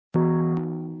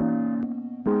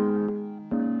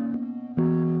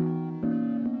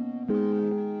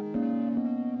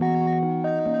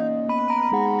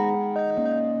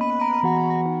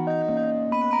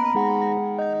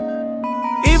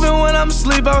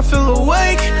asleep, I feel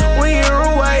awake when you're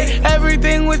away.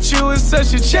 Everything with you is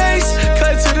such a chase,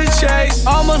 cut to the chase.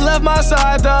 Almost left my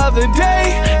side the other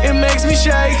day, it makes me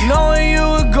shake. Knowing you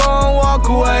would go and walk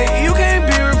away, you can't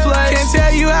be replaced. Can't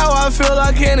tell you how I feel,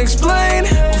 I can't explain.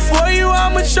 For you,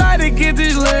 I'ma try to get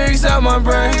these lyrics out my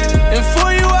brain. And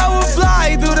for you, I will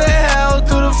fly through the hell,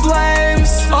 through the flames.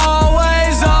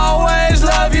 Always, always,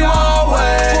 love you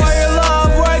always. For your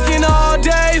love, working all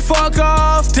day, fuck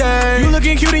off day. You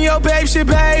looking cute in your babe shit,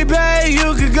 baby,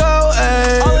 you could go,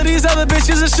 ayy. All of these other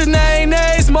bitches are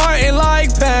Sinead's, Martin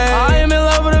like Pay. I am in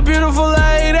love with a beautiful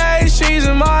lady, she's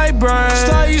in my brain.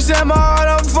 Star, you set my heart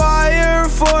on fire,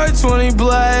 420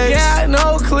 blaze. Yeah,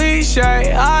 no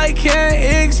cliche, I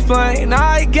can't explain.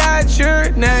 I got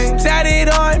your name tatted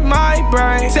on my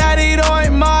brain, tatted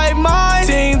on my mind.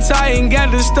 Teen Titan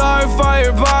got the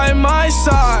Starfire by my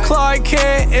side. Clark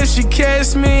Kent if she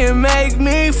kiss me and make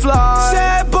me fly.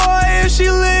 Sad boy if she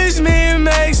leaves me and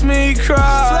makes me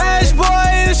cry. Flash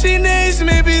boy if she needs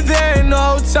me, be there in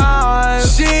no time.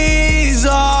 She's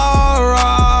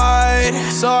alright.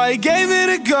 So I gave it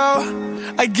a go,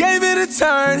 I gave it a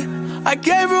turn, I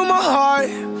gave her my heart.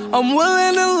 I'm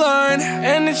willing to learn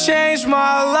and to change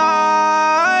my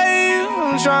life.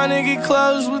 I'm trying to get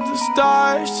close with the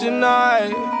stars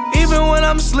tonight. Even when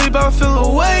I'm asleep, I feel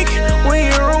awake when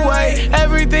you're away.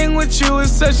 Everything with you is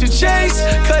such a chase,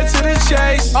 cut to the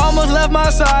chase. Almost left my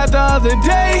side the other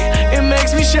day, it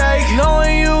makes me shake.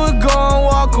 Knowing you would go and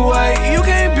walk away, you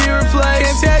can't be replaced.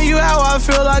 Can't tell you how I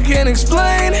feel, I can't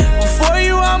explain. For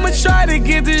you, I'ma try to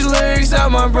get these lyrics out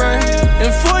my brain.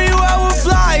 And for you, I will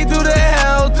fly through the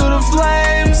hell, through the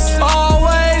flames.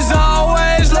 Always,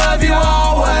 always, love you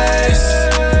always.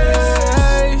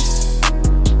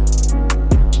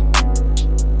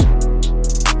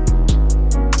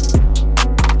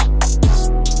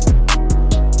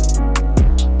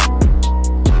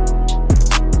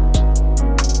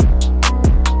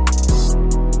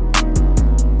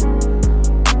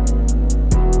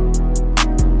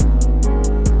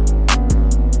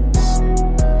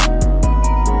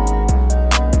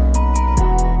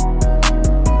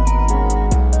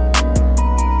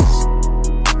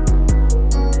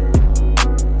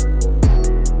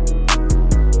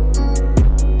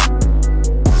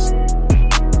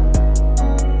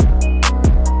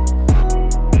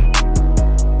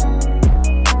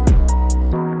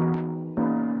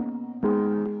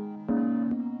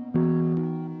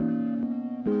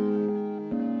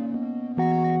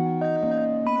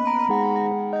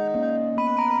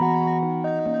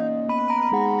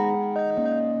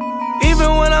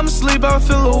 Even when I'm asleep, I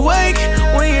feel awake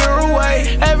when you're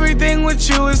away. Everything with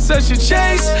you is such a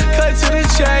chase, cut to the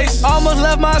chase. Almost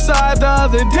left my side the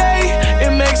other day,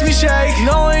 it makes me shake.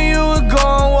 Knowing you would go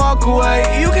and walk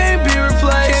away, you can't be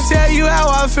replaced. Can't tell you how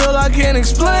I feel, I can't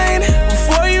explain.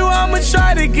 For you, I'ma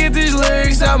try to get these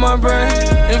lyrics out my brain.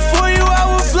 And for you, I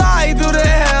will fly through the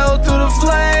hell, through the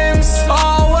flames.